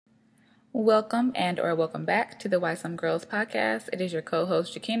Welcome or welcome back to the Why Some Girls podcast. It is your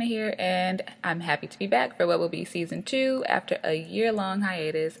co-host Jakina here, and I'm happy to be back for what will be season 2 after a year-long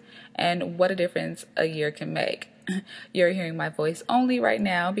hiatus, and what a difference a year can make. You're hearing my voice only right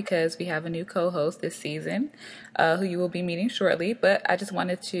now because we have a new co-host this season, who you will be meeting shortly, but I just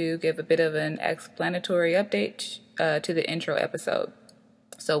wanted to give a bit of an explanatory update to the intro episode.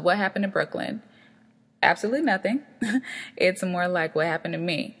 So what happened in Brooklyn? Absolutely nothing. It's more like what happened to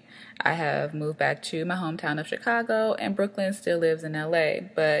me. I have moved back to my hometown of Chicago, and Brooklyn still lives in LA.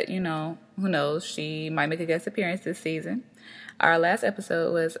 But, who knows? She might make a guest appearance this season. Our last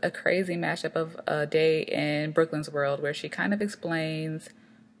episode was a crazy mashup of a day in Brooklyn's world where she kind of explains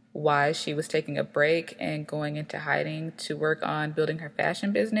why she was taking a break and going into hiding to work on building her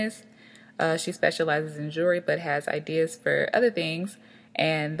fashion business. She specializes in jewelry but has ideas for other things.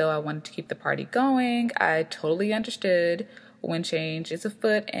 And though I wanted to keep the party going, I totally understood when change is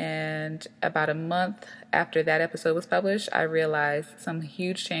afoot, and about a month after that episode was published, I realized some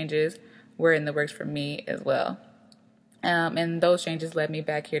huge changes were in the works for me as well. And those changes led me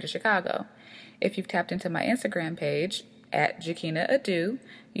back here to Chicago. If you've tapped into my Instagram page, at Jakina Adu,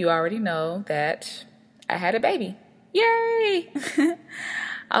 you already know that I had a baby. Yay!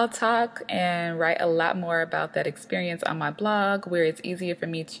 I'll talk and write a lot more about that experience on my blog, where it's easier for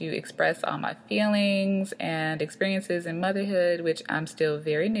me to express all my feelings and experiences in motherhood, which I'm still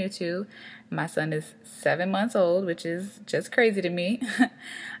very new to. My son is 7 months old, which is just crazy to me.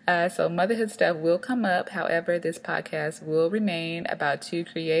 So motherhood stuff will come up. However, this podcast will remain about two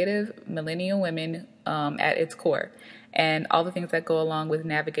creative millennial women at its core, and all the things that go along with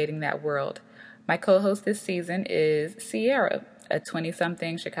navigating that world. My co-host this season is Cyaira, a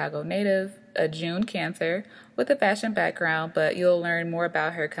 20-something Chicago native, a June Cancer with a fashion background, but you'll learn more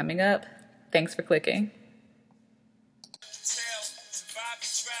about her coming up. Thanks for clicking.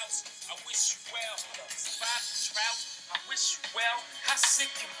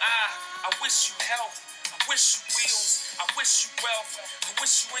 I wish you health, I wish you wheels, I wish you wealth, I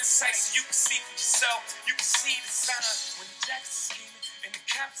wish you insight so you can see for yourself, you can see the sign when the jack's scheming and the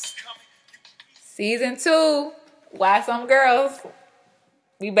cops are coming. Season 2, Why Some Girls.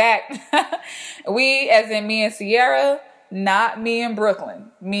 We back. We as in me and Cyaira, not me and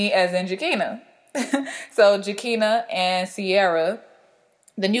Brooklyn. Me as in Jakina. So Jakina and Cyaira,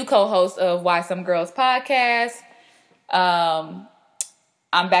 the new co-host of Why Some Girls podcast.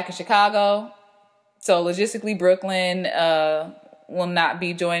 I'm back in Chicago. So logistically, Brooklyn will not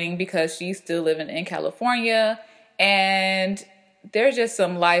be joining because she's still living in California. And there's just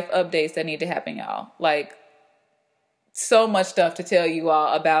some life updates that need to happen, y'all. Like, so much stuff to tell you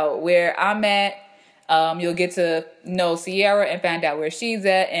all about where I'm at. You'll get to know Cyaira and find out where she's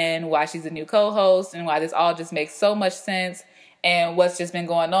at and why she's a new co-host and why this all just makes so much sense and what's just been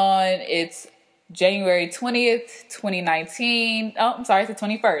going on. It's January 20th, 2019. Oh, I'm sorry, it's the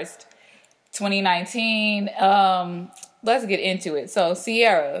 21st, 2019. Let's get into it. So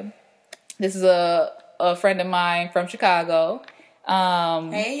Cyaira, this is a friend of mine from Chicago.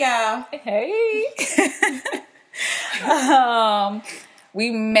 Hey, y'all. Hey. We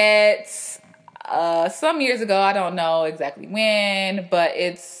met some years ago. I don't know exactly when, but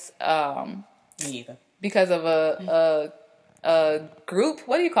it's Me either. because of a group.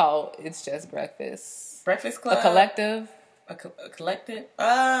 What do you call it? It's just breakfast. Breakfast Club. A collective. A collective.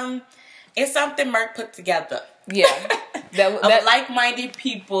 It's something Merck put together. Yeah. Of like-minded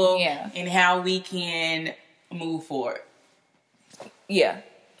people. Yeah. And how we can move forward. Yeah.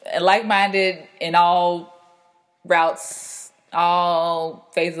 Like-minded in all routes, all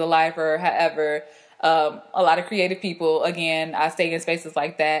phases of life, or however. A lot of creative people. Again, I stay in spaces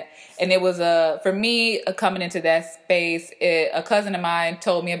like that. And it was, for me, coming into that space, a cousin of mine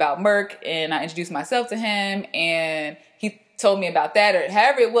told me about Merck, and I introduced myself to him, and he told me about that, or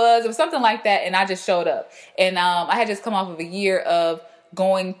however it was something like that, and I just showed up. And I had just come off of a year of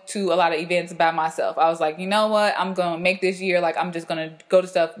going to a lot of events by myself. I was like, you know what? I'm going to make this year, like, I'm just going to go to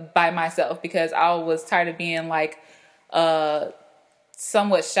stuff by myself, because I was tired of being, like,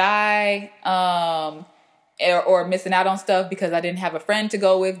 somewhat shy, or missing out on stuff because I didn't have a friend to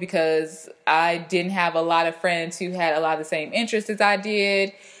go with, because I didn't have a lot of friends who had a lot of the same interests as I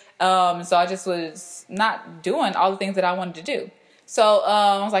did. So I just was not doing all the things that I wanted to do. So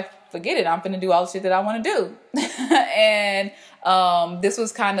I was like, forget it. I'm going to do all the shit that I want to do. And this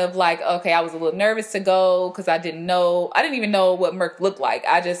was kind of like, okay, I was a little nervous to go because I didn't even know what Merck looked like.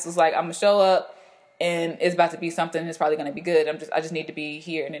 I just was like, I'm going to show up, and it's about to be something that's probably going to be good. I just need to be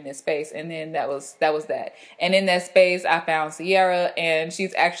here and in this space. And then that was that. And in that space, I found Cyaira, and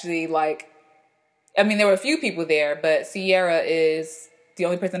she's actually like, I mean, there were a few people there, but Cyaira is the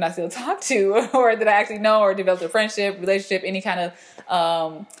only person I still talk to or that I actually know or developed a friendship, relationship, any kind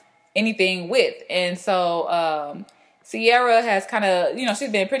of anything with. And so Cyaira has kind of, you know,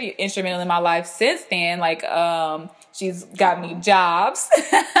 she's been pretty instrumental in my life since then. Like, she's got me jobs.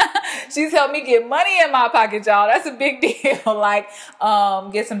 She's helped me get money in my pocket, y'all. That's a big deal. Like,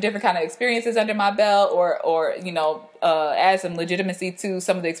 get some different kind of experiences under my belt or, you know, add some legitimacy to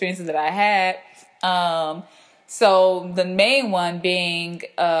some of the experiences that I had. So the main one being,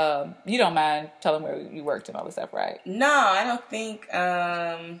 you don't mind telling where you worked and all this stuff, right? No, I don't think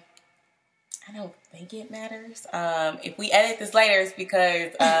it matters. If we edit this later, it's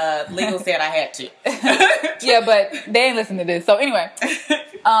because legal said I had to. Yeah, but they ain't listen to this. So anyway,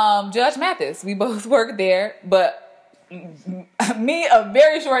 Judge Mathis, we both worked there, but me a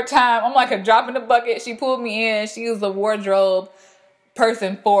very short time. I'm like a drop in the bucket. She pulled me in. She was the wardrobe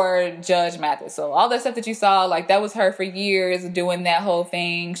person for Judge Mathis. So all that stuff that you saw, like that was her for years doing that whole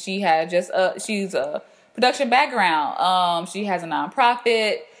thing. She had just she's a production background. She has a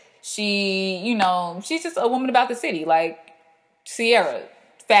nonprofit. She, you know, she's just a woman about the city. Like Cyaira,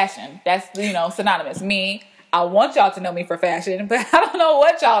 fashion. That's, you know, synonymous. Me, I want y'all to know me for fashion, but I don't know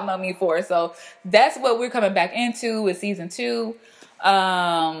what y'all know me for. So that's what we're coming back into with season 2.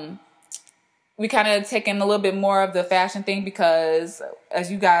 We kind of taken a little bit more of the fashion thing because,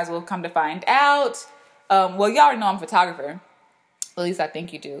 as you guys will come to find out, well, y'all already know I'm a photographer. At least I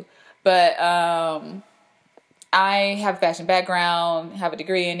think you do. But I have a fashion background, have a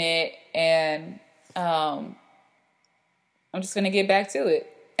degree in it, and I'm just going to get back to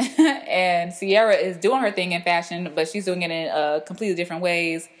it. And Cyaira is doing her thing in fashion, but she's doing it in completely different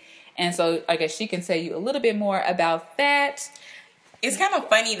ways. And so I guess she can tell you a little bit more about that. It's kind of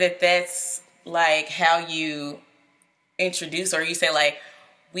funny that that's like how you introduce, or you say like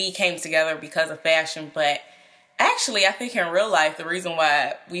we came together because of fashion, but actually I think in real life the reason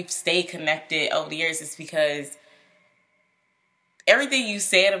why we've stayed connected over the years is because everything you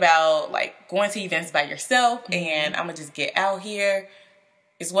said about like going to events by yourself and I'm gonna just get out here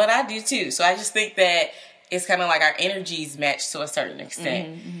is what I do too. So I just think that it's kind of like our energies match to a certain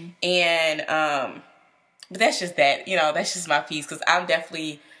extent. And but that's just that, you know, that's just my piece, because I'm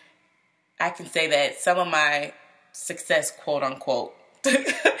definitely, I can say that some of my success, quote unquote,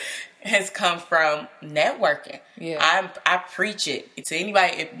 has come from networking. Yeah. I preach it to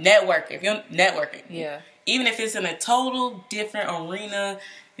anybody. If you're networking, yeah, even if it's in a total different arena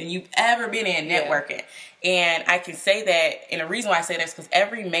than you've ever been in, networking. And I can say that, and the reason why I say that is because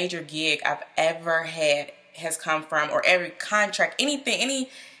every major gig I've ever had has come from, or every contract, anything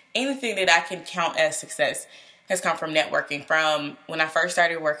that I can count as success has come from networking. From when I first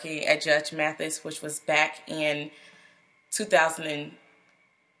started working at Judge Mathis, which was back in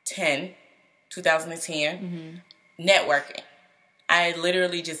 2010, networking. I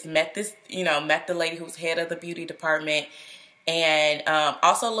literally just met the lady who was head of the beauty department, and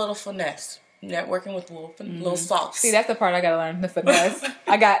also a little finesse. Networking with little sauce. See, that's the part I gotta learn, the finesse.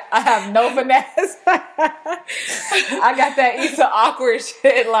 I have no finesse. I got that Easter awkward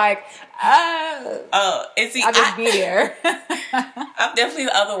shit, like, and see, I'll just be there. I'm definitely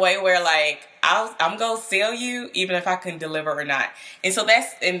the other way, where like I'm gonna sell you even if I can deliver or not. And so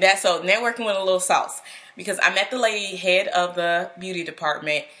that's networking with a little sauce, because I met the lady head of the beauty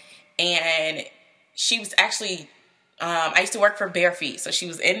department, and she was actually I used to work for Bare Feet, so she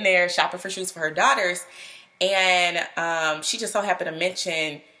was in there shopping for shoes for her daughters, and she just so happened to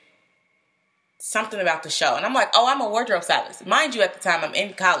mention something about the show, and I'm like, oh, I'm a wardrobe stylist. Mind you, at the time I'm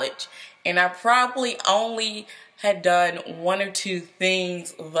in college, and I probably only had done 1 or 2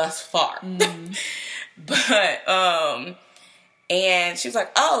 things thus far. But and she was like,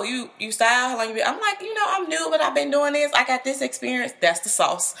 oh, you style? How long you been? I'm like, I'm new, but I've been doing this. I got this experience. That's the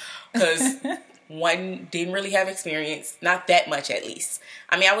sauce, because one, didn't really have experience, not that much at least.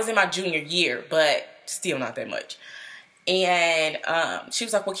 I mean, I was in my junior year, but still not that much. And she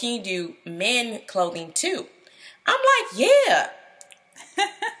was like, well, can you do men clothing too? I'm like, yeah.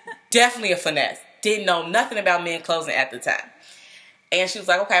 Definitely a finesse. Didn't know nothing about men clothing at the time. And she was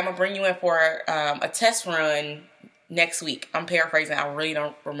like, okay, I'm going to bring you in for a test run next week. I'm paraphrasing. I really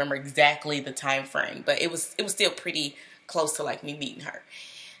don't remember exactly the time frame, but it was still pretty close to like me meeting her.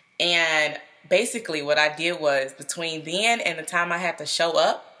 And basically what I did was, between then and the time I had to show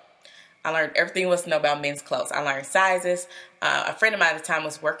up, I learned everything there was to know about men's clothes. I learned sizes. A friend of mine at the time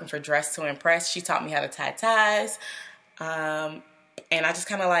was working for Dress to Impress. She taught me how to tie ties. And I just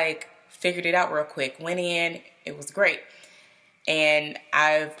kind of like figured it out real quick. Went in. It was great. And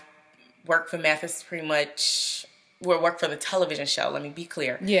I've worked for Mathis pretty much work for the television show. Let me be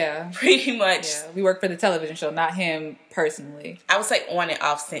clear. Yeah. Pretty much. Yeah. We worked for the television show, not him personally. I would say on and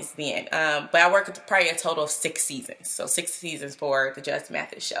off since then. But I worked probably a total of 6 seasons. So 6 seasons for the Just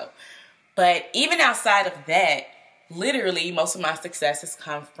Mathis show. But even outside of that, literally most of my successes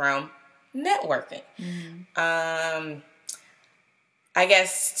come from networking. I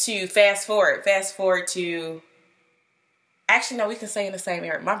guess to fast forward to, actually no, we can say in the same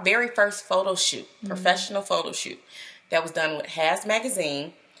area. My very first photo shoot, professional photo shoot, that was done with Has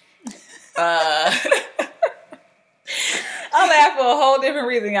Magazine. I laughed for a whole different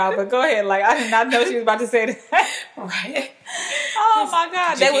reason, y'all, but go ahead. Like, I did not know she was about to say that. Right. Oh my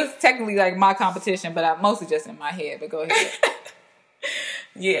God. That was technically like my competition, but mostly just in my head, but go ahead.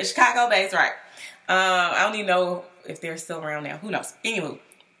 Yeah, Chicago based, right. I don't even know if they're still around now. Who knows? Anywho.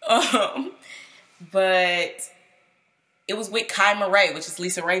 But it was with Cyaira, which is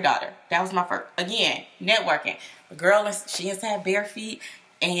Lisa Ray's daughter. That was my first, again, networking. The girl, she used to have bare feet,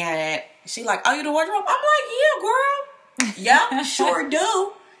 and she like, oh, you the wardrobe? I'm like, yeah, girl. Yep, sure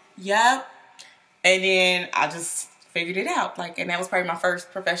do. Yep. And then I just figured it out. Like, and that was probably my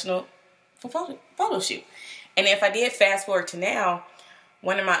first professional photo shoot. And if I did fast forward to now,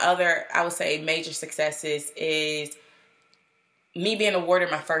 one of my other, I would say, major successes is me being awarded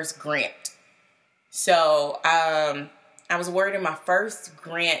my first grant. So, I was awarded my first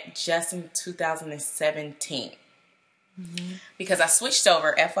grant just in 2017. Because I switched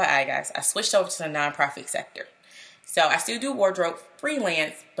over, FYI guys, I switched over to the nonprofit sector. So I still do wardrobe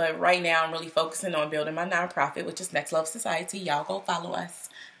freelance, but right now I'm really focusing on building my nonprofit, which is Next Love Society. Y'all go follow us,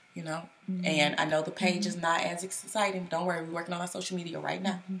 you know. And I know the page is not as exciting. Don't worry, we're working on our social media right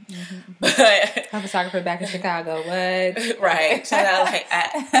now. But I'm a photographer back in Chicago. What? Right. So like,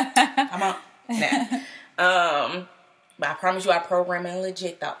 I'm on now. But I promise you, our programming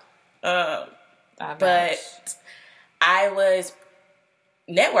legit though. But I was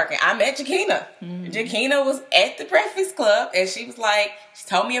networking. I met Jakina. Jakina was at the Breakfast Club, and she was like, she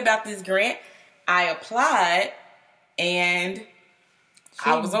told me about this grant. I applied, and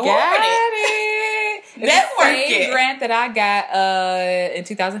I was awarded. Networking. The same grant that I got in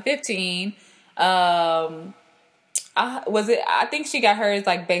 2015. I think she got hers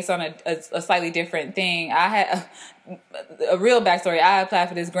like based on a slightly different thing. I had a real backstory. I applied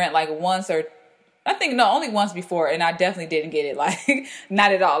for this grant like once or only once before, and I definitely didn't get it. Like,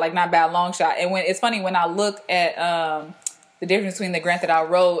 not at all. Like, not by a long shot. And it's funny when I look at the difference between the grant that I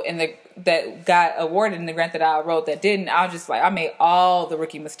wrote and that got awarded and the grant that I wrote that didn't. I was just like, I made all the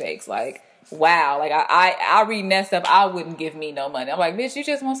rookie mistakes. Like, wow. Like, I read that stuff. I wouldn't give me no money. I'm like, bitch, you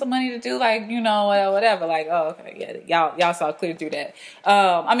just want some money to do like, you know, whatever. Like, oh, okay, yeah, y'all saw clear through that.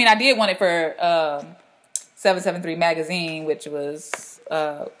 I mean, I did want it for 773 magazine, which was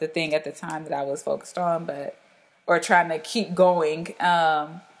the thing at the time that I was focused on, or trying to keep going.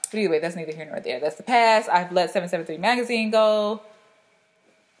 But anyway, that's neither here nor there. That's the past. I've let 773 magazine go.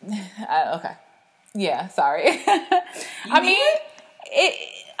 Okay. Yeah, sorry.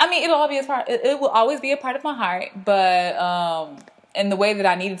 It'll always it will always be a part of my heart, but in the way that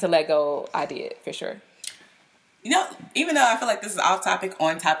I needed to let go, I did for sure. You know, even though I feel like this is off topic,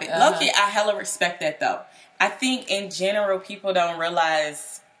 on topic, low-key, I hella respect that though. I think in general, people don't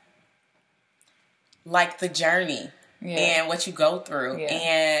realize like the journey and what you go through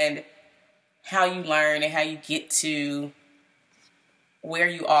and how you learn and how you get to where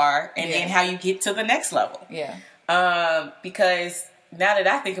you are and then how you get to the next level. Yeah. Because now that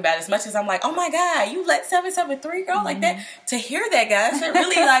I think about it, as much as I'm like, oh my God, you let 773 go like that, to hear that, guys, it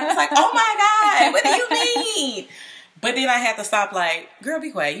really it's like, oh my God, what do you mean? But then I had to stop like, girl,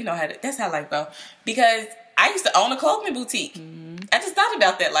 be quiet. You know that's how life go. Because I used to own a clothing boutique. I just thought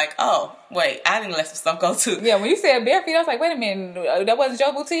about that like, oh, wait, I didn't let some stuff go too. Yeah, when you said bare feet, I was like, wait a minute, that wasn't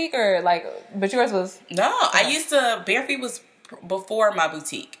your boutique or like, but yours was? No, I used to, bare feet was before my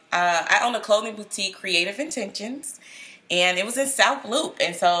boutique. I owned a clothing boutique, Creative Intentions, and it was in South Loop.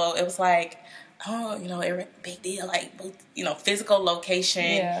 And so it was like, oh, you know, big deal, like, you know, physical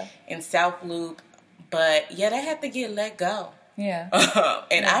location in South Loop. But yeah, that had to get let go. Yeah.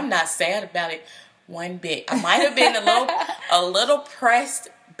 And I'm not sad about it one bit. I might have been a little pressed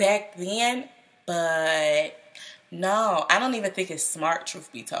back then, but no, I don't even think it's smart, truth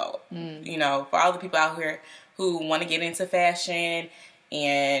be told. You know, for all the people out here who want to get into fashion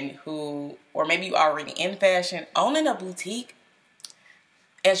and or maybe you already in fashion, owning a boutique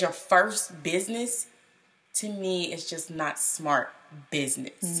as your first business, to me, is just not smart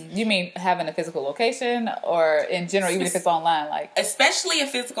business. You mean having a physical location, or in general, even if it's online? Like, especially a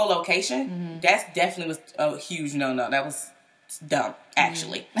physical location, that's definitely was a huge no-no. That was dumb,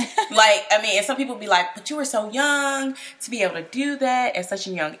 actually. Like, I mean, and some people be like, but you were so young to be able to do that at such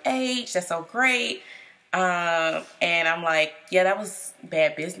a young age. That's so great. And I'm like, yeah, that was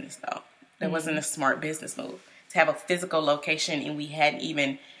bad business, though. That wasn't a smart business move. To have a physical location and we hadn't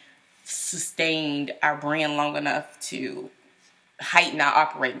even sustained our brand long enough to heighten our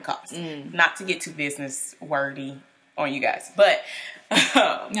operating costs. Not to get too business wordy on you guys, but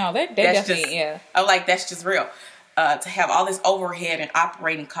no, they definitely, just, I'm like, that's just real. To have all this overhead and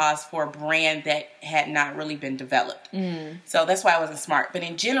operating costs for a brand that had not really been developed. So that's why I wasn't smart. But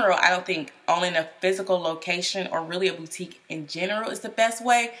in general, I don't think owning a physical location or really a boutique in general is the best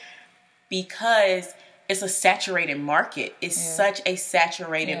way, because it's a saturated market. It's such a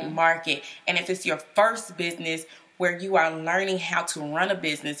saturated market. And if it's your first business where you are learning how to run a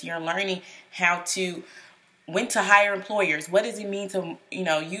business, you're learning how to when to hire employers, what does it mean to,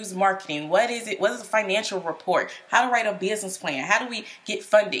 use marketing? What is it? What is a financial report? How to write a business plan? How do we get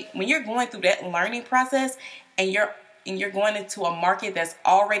funding? When you're going through that learning process and you're going into a market that's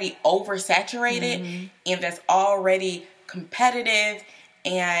already oversaturated and that's already competitive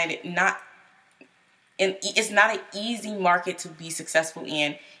and it's not an easy market to be successful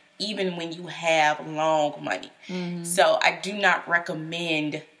in, even when you have long money. So I do not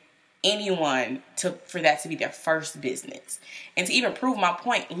recommend anyone for that to be their first business. And to even prove my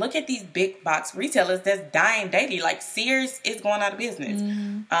point, look at these big box retailers that's dying daily. Like Sears is going out of business.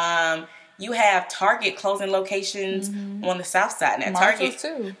 You have Target closing locations on the south side. And Marshalls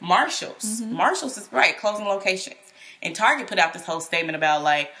Target, too. Marshalls is right, closing locations. And Target put out this whole statement about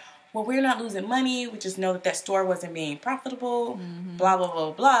like, well, we're not losing money. We just know that store wasn't being profitable, blah, blah,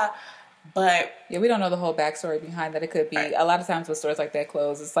 blah, blah. But yeah, we don't know the whole backstory behind that. It could be a lot of times when stores like that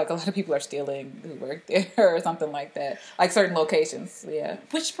close, it's like a lot of people are stealing who work there or something like that, like certain locations. Yeah,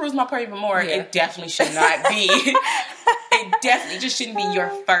 which proves my point even more. It definitely should not be. It definitely just shouldn't be your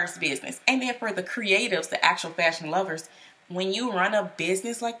first business. And then for the creatives, the actual fashion lovers, when you run a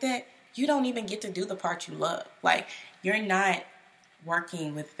business like that, you don't even get to do the part you love. Like, you're not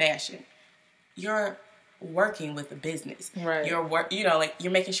working with fashion. You're working with a business. Right.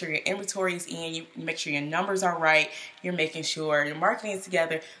 You're making sure your inventory is in, you make sure your numbers are right, you're making sure your marketing is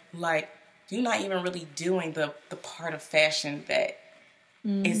together. Like, you're not even really doing the part of fashion that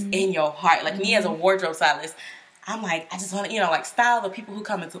is in your heart. Like me as a wardrobe stylist, I'm like, I just want to, style the people who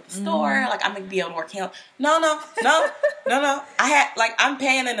come into the store. Like, I'm going to be able to work out. No. I'm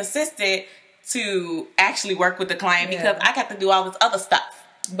paying an assistant to actually work with the client because I got to do all this other stuff.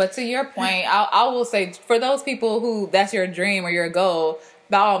 But to your point, I will say, for those people who that's your dream or your goal,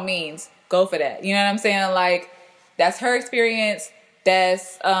 by all means, go for that. You know what I'm saying? Like, that's her experience.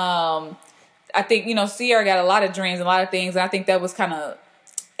 That's, I think, Cyaira got a lot of dreams and a lot of things. And I think that was kind of,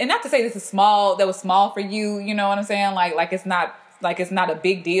 and not to say this is small, that was small for you. You know what I'm saying? Like it's not a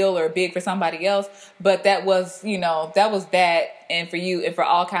big deal or big for somebody else. But that was, that was that. And for you and for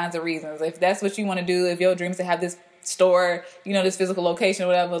all kinds of reasons. If that's what you want to do, if your dream is to have this store, this physical location or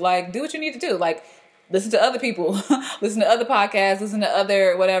whatever, like, do what you need to do. Like, listen to other people, listen to other podcasts, listen to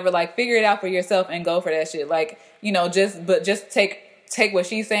other whatever, like, figure it out for yourself and go for that shit. Like, just take what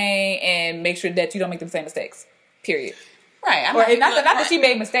she's saying and make sure that you don't make the same mistakes. Period. Right. Not that she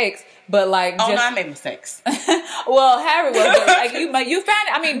made mistakes, but like, no, I made mistakes. Well, however it was, like you found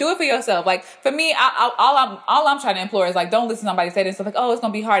it. I mean, do it for yourself. Like, for me, all I'm trying to implore is, like, don't listen to somebody say this stuff like, oh, it's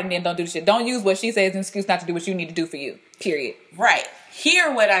gonna be hard, and then don't do the shit. Don't use what she says as an excuse not to do what you need to do for you. Period. Right.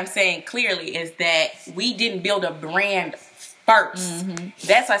 Here, what I'm saying clearly is that we didn't build a brand first.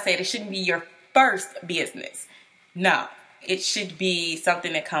 That's why I said it shouldn't be your first business. No, it should be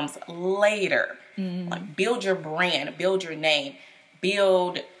something that comes later. Like, build your brand, build your name,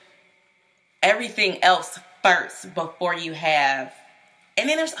 build everything else first before you have. And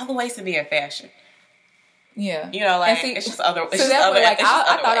then there's other ways to be in fashion. Yeah. It's just other.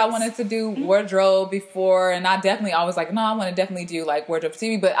 I thought I wanted to do wardrobe before, and I definitely always like, no, I want to definitely do like wardrobe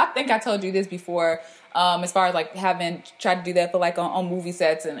TV. But I think I told you this before, as far as like having tried to do that for like on movie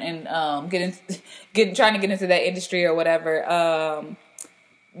sets and trying to get into that industry or whatever.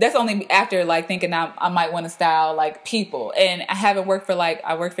 That's only after like thinking I might want to style like people, and I haven't worked for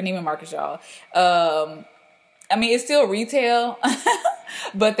I work for Neiman Marcus, y'all. I mean, it's still retail,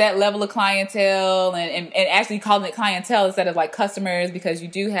 but that level of clientele and actually calling it clientele instead of like customers, because you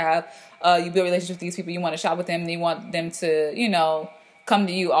do have you build relationships with these people, you want to shop with them, and you want them to come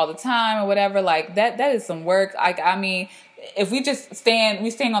to you all the time or whatever. Like that is some work. I mean, if we just stand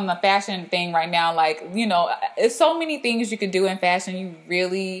on the fashion thing right now, it's so many things you could do in fashion. You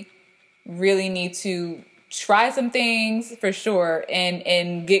really, really need to try some things for sure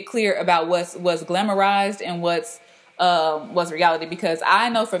and get clear about what's glamorized and what's was reality, because I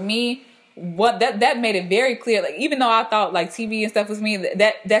know for me, what that made it very clear. Like, even though I thought like TV and stuff was me,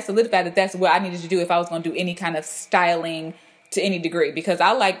 that solidified that that's what I needed to do if I was going to do any kind of styling to any degree, because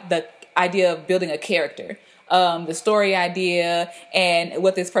I like the idea of building a character, the story idea, and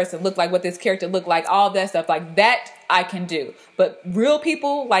what this person looked like, what this character looked like, all that stuff like that I can do. But real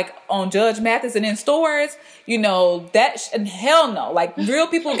people, like on Judge Mathis and in stores, you know, and hell no. Like, real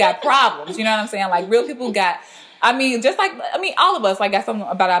people got problems. You know what I'm saying? Like, real people got, all of us, like, got something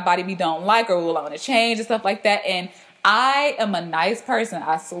about our body we don't like or we want to change and stuff like that. And I am a nice person.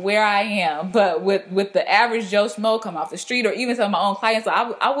 I swear I am. But with the average Joe Schmo come off the street, or even some of my own clients,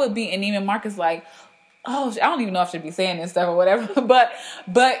 I would be in Neiman Marcus like, oh, I don't even know if I should be saying this stuff or whatever. But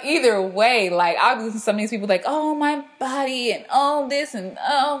either way, like, I'll be listening to some of these people like, oh, my body and all this and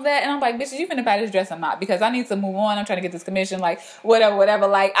all that. And I'm like, bitch, you finna buy this dress or not? Because I need to move on. I'm trying to get this commission. Like, whatever.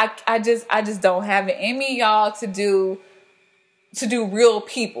 Like, I just don't have it in me, y'all, to do real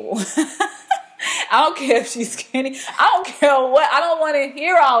people. I don't care if she's skinny. I don't care what. I don't want to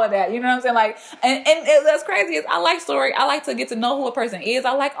hear all of that. You know what I'm saying? Like, and that's crazy. Is I like story. I like to get to know who a person is.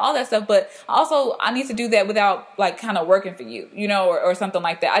 I like all that stuff. But also, I need to do that without like kind of working for you, you know, or something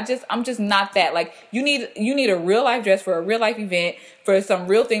like that. I'm just not that. Like, you need a real life dress for a real life event, for some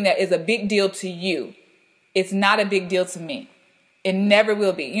real thing that is a big deal to you. It's not a big deal to me. It never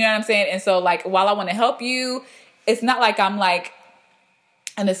will be. You know what I'm saying? And so, like, while I want to help you, it's not like I'm like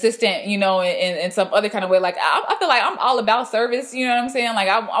an assistant, you know, in some other kind of way. Like, I feel like I'm all about service, you know what I'm saying? Like,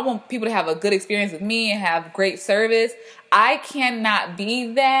 I want people to have a good experience with me and have great service. I cannot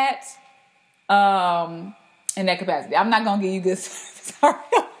be that in that capacity. I'm not gonna give you good service. Sorry.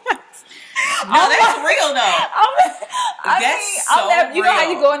 No, that's real though. You know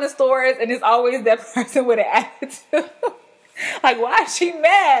how you go in the stores and it's always that person with an attitude. Like, why is she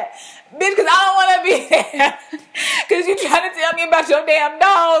mad? Bitch, because I don't want to be there. Because you trying to tell me about your damn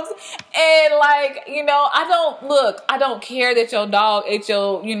dogs. And, like, you know, I don't care that your dog ate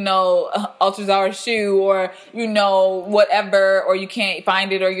your, you know, Ultrazar shoe, or, you know, whatever, or you can't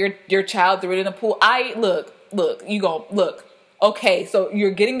find it, or your child threw it in the pool. Look. Okay, so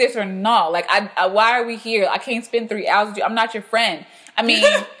you're getting this or no? Like, why are we here? I can't spend 3 hours with you. I'm not your friend. I mean...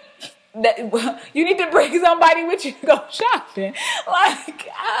 that you need to bring somebody with you to go shopping. Like,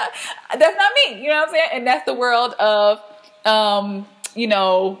 that's not me. You know what I'm saying? And that's the world of, you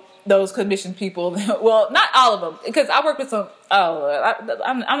know, those commissioned people. Well, not all of them, because I work with some.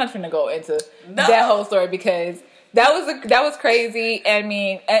 I'm not trying to go into that whole story, because that was crazy. I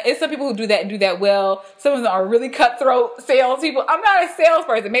mean, it's some people who do that and do that well. Some of them are really cutthroat salespeople. I'm not a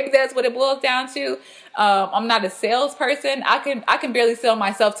salesperson. Maybe that's what it boils down to. I'm not a salesperson. I can barely sell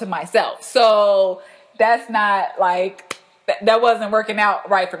myself to myself. So that's not like, that wasn't working out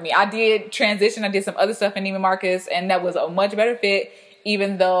right for me. I did transition. I did some other stuff in Neiman Marcus, and that was a much better fit,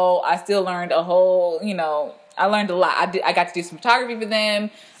 even though I still learned a whole, you know, I learned a lot. I got to do some photography for them.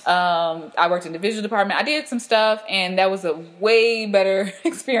 I worked in the visual department. I did some stuff, and that was a way better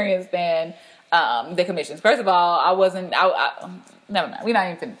experience than the commissions. First of all, never mind. We're not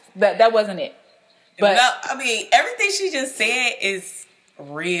even finished. That wasn't it. But no, I mean, everything she just said is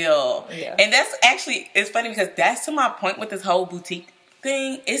real. Yeah. And that's actually, it's funny because that's to my point with this whole boutique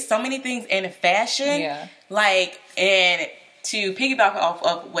thing. It's so many things in fashion. Yeah. Like, and to piggyback off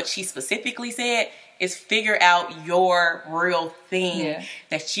of what she specifically said, is figure out your real thing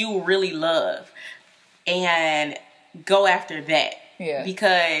that you really love and go after that. Yeah.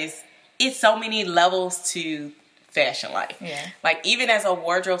 Because it's so many levels to fashion life. Yeah. Like, even as a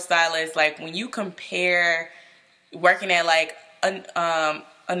wardrobe stylist, like, when you compare working at like a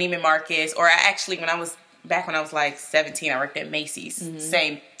Neiman Marcus, or when I was like 17, I worked at Macy's. Mm-hmm.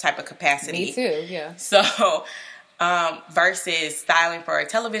 Same type of capacity. Me too, yeah. So versus styling for a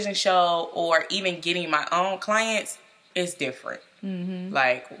television show or even getting my own clients is different. Mm-hmm.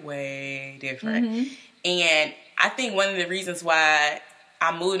 Like, way different. Mm-hmm. And I think one of the reasons why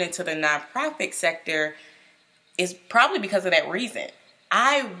I moved into the nonprofit sector is probably because of that reason.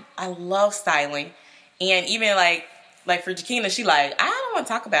 I love styling. And even like for Jakina, she like, I don't want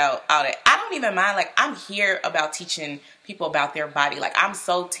to talk about all that. I don't even mind. Like, I'm here about teaching people about their body. Like, I'm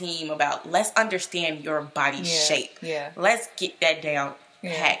so team about, let's understand your body shape. Yeah. Let's get that down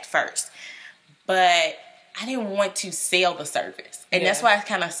packed first. But I didn't want to sell the service. And that's why I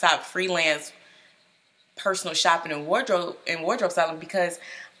kind of stopped freelance personal shopping and wardrobe styling, because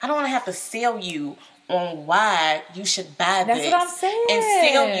I don't want to have to sell you on why you should buy this. That's what I'm saying. And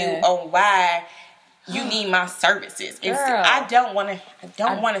sell you on why you need my services. I don't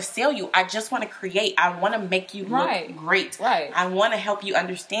want to sell you. I just want to create. I want to make you look great. Right. I want to help you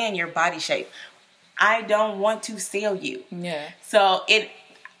understand your body shape. I don't want to sell you. Yeah. So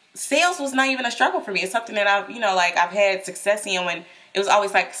sales was not even a struggle for me. It's something that I've had success in when it was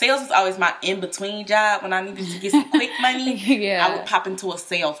always like, sales was always my in-between job. When I needed to get some quick money, yeah. I would pop into a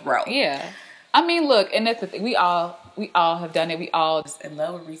sales role. Yeah. I mean, look, and that's the thing. We all have done it. We all just in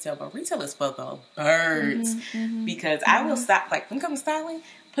love with retail, but retail is for the birds. Because I will stop, like, when it comes to styling,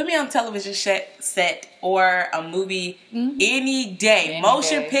 put me on a television set or a movie any day.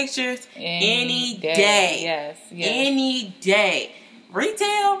 Motion pictures any day. Yes. Any day.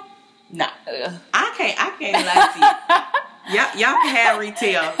 Retail? No. I can't lie to you. Y'all can have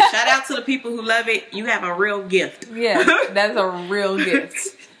retail. Shout out to the people who love it. You have a real gift. Yeah, that's a real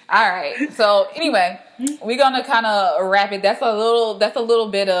gift. All right. So anyway, we're gonna kind of wrap it. That's a little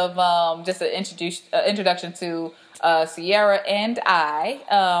bit of just an introduction to Cyaira and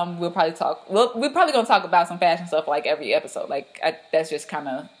I. We're probably gonna talk about some fashion stuff like every episode. That's just kind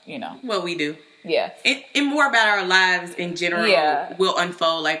of what we do. Yeah. And more about our lives in general. Yeah. Will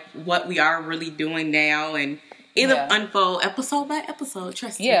unfold like what we are really doing now, and it'll unfold episode by episode.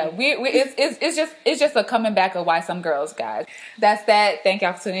 Trust me. Yeah, it's just a coming back of Why Some Girls, guys. That's that. Thank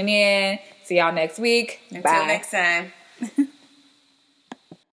y'all for tuning in. See y'all next week. Until next time.